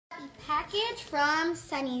package from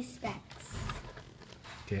Sunny Specs.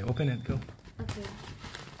 Okay, open it. Go. Okay.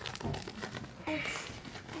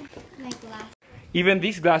 It's my glass. Even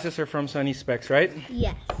these glasses are from Sunny Specs, right?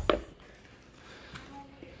 Yes. I'm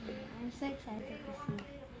so excited to see.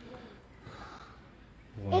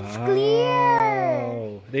 Wow. It's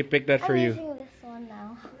clear. They picked that for you. I'm using this one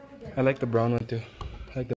now. I like the brown one too.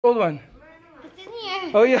 I like the old one. It's in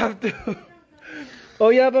here. Oh, you have to. Oh,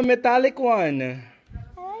 you have a metallic one. I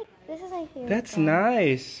like this. Is my favorite. That's one.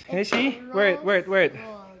 nice. Can you see? Wear it. Wear it. Wear it.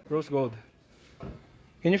 Rose gold.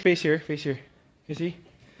 Can you face here? Face here. You see?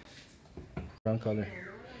 Brown color.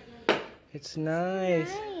 It's nice.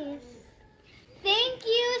 Nice. Thank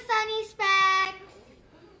you, Sunny Specs.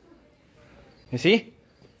 You see?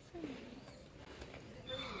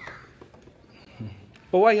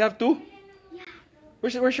 Oh, why you have two? Yeah.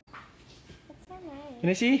 Where's your? It's so nice. Can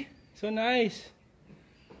you see? So nice.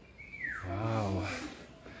 Wow.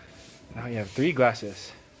 Now you have 3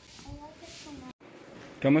 glasses. I like it so much.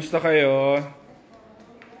 Kamusta kayo?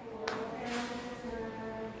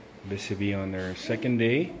 Busy on their second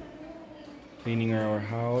day, cleaning our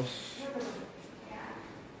house.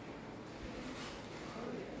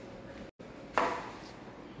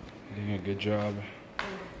 Doing a good job.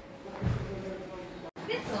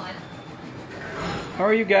 This one. How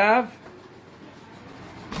are you, Gav?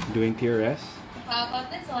 Doing TRS? How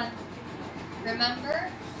about this one?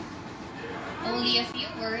 Remember? Only a few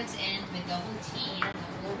words and with double T and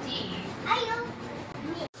double T. I know.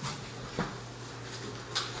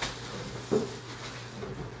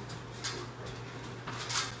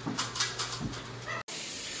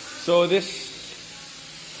 So this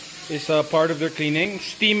is a part of their cleaning.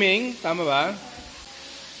 Steaming, tama ba?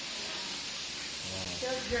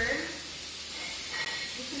 Still germs?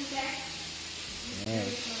 Disinfect?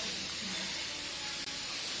 Nice.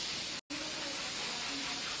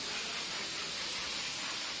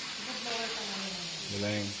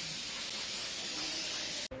 Galing.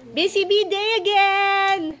 Busy bee day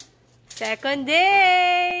again! Second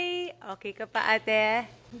day! Okay ka pa, ate?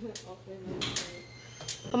 Okay.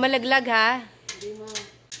 Pamalaglag, ha?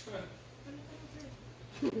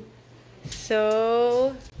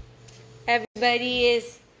 So, everybody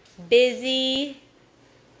is busy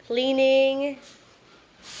cleaning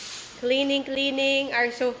our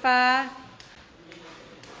sofa.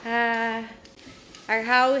 Our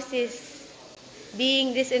house is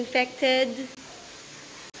being disinfected.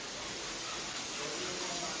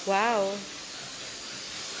 Wow.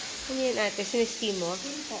 Ano yan, ate? Sinesteam mo?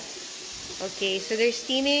 Okay, so they're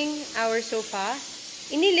steaming our sofa.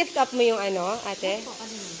 Ini-lift up mo yung ano, ate?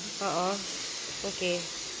 Oo. Okay.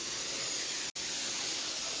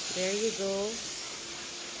 There you go.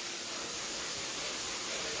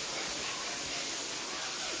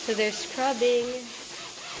 So they're scrubbing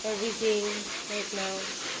everything right now.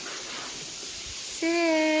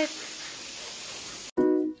 Sit!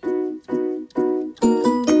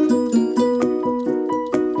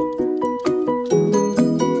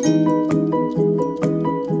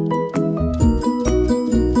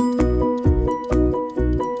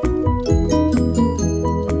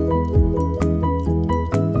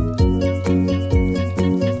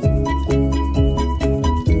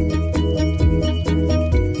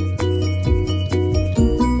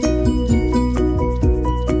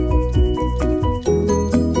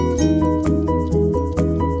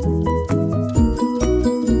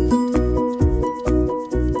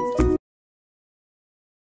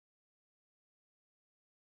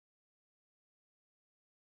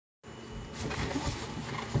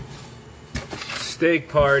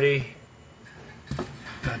 Steak party.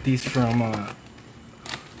 Got these from a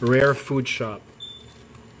rare food shop.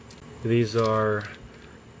 These are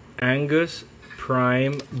Angus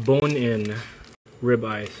Prime bone-in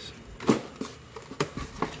ribeyes.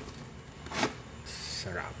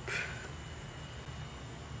 Sarap.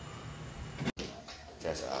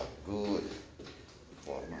 That's a good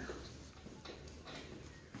format.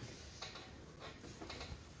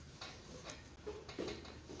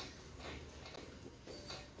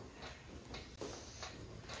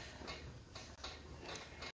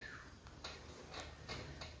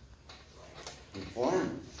 Good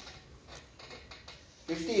form.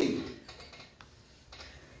 15.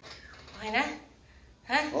 Okay na?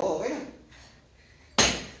 Ha? Oh, okay na.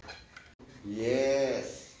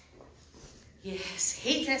 Yes. Yes.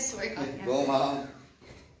 Hate test workout. Go, mom.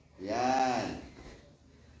 Yan.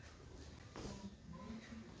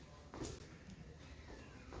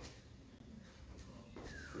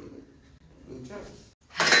 Good job.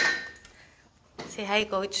 Say hi,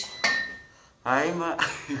 coach. Hi, ma.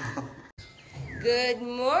 Good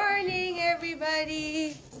morning,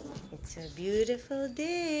 everybody. It's a beautiful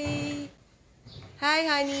day. Hi,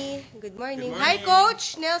 honey. Good morning. Hi,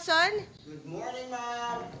 Coach Nelson. Good morning,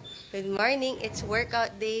 Mom. Good morning. It's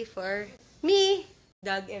workout day for me.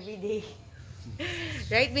 Doug every day.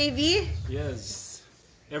 Right, baby? Yes.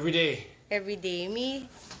 Every day. Every day.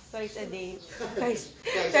 Me, twice a day. Twice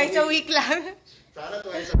a week lang. Sana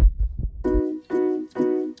twice a